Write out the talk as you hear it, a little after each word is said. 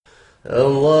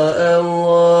Allah,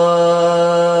 Allah,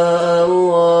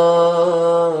 Allah.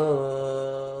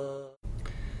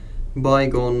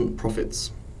 Bygone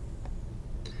prophets.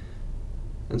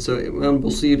 And so Imam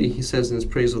Busiri, he says in his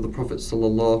praise of the Prophet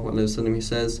sallallahu alaihi wasallam, he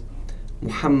says,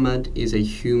 Muhammad is a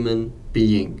human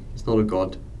being. He's not a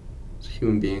god. He's a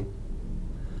human being.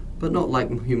 But not like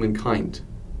humankind.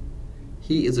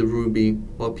 He is a ruby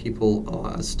while people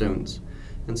are as stones.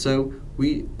 And so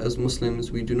we as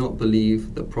Muslims, we do not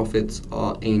believe that prophets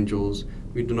are angels.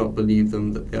 We do not believe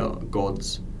them that they are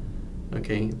gods.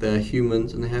 Okay, they're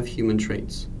humans and they have human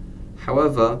traits.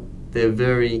 However, they're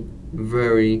very,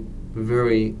 very,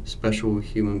 very special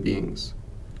human beings.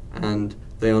 And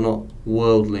they are not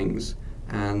worldlings,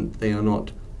 and they are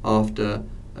not after,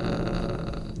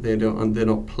 they're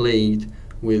not plagued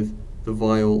with the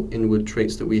vile inward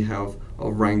traits that we have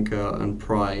of rancor and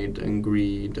pride and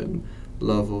greed and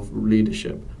love of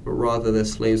leadership, but rather they're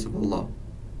slaves of Allah.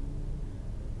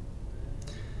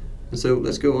 And so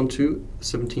let's go on to the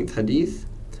 17th hadith.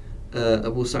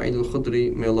 Abu Sa'id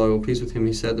al-Khudri, may Allah be pleased with him,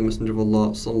 he said, the Messenger of Allah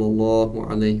sallallahu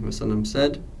alayhi wasallam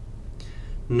said,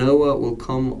 Noah will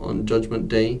come on Judgment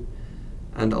Day,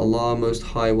 and Allah Most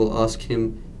High will ask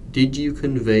him, did you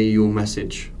convey your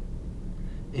message?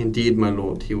 Indeed, my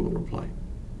Lord, he will reply.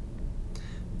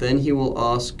 Then he will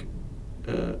ask,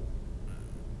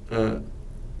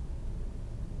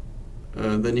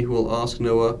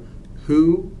 Noah,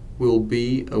 who will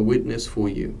be a witness for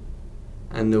you?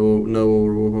 And Noah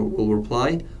will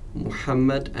reply,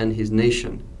 Muhammad and his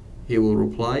nation. He will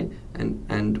reply,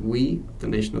 and we, the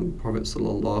nation of the Prophet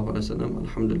sallallahu alaihi wasallam,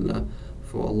 alhamdulillah,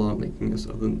 for Allah making us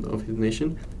of his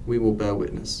nation, we will bear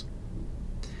witness.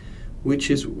 Which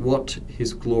is what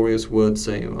his glorious words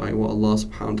say, what Allah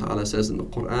subhanahu wa ta'ala says in the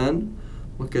Quran,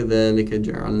 وَكَذَلِكَ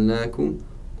جَعَلْنَاكُمْ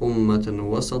أُمَّةً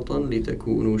وَسَطًا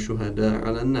لِتَكُونُوا شُهَدَاءَ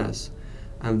عَلَى النَّاسِ.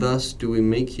 And thus do we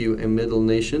make you a middle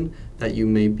nation, that you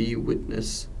may be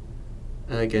witness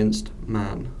against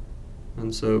man.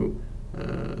 And so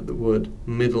the word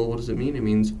middle, what does it mean? It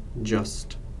means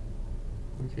just.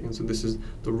 Okay, and so this is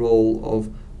the role of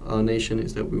our nation,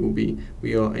 is that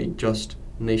we are a just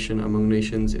nation among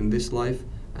nations in this life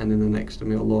and in the next. And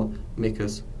may Allah make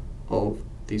us of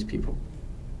these people.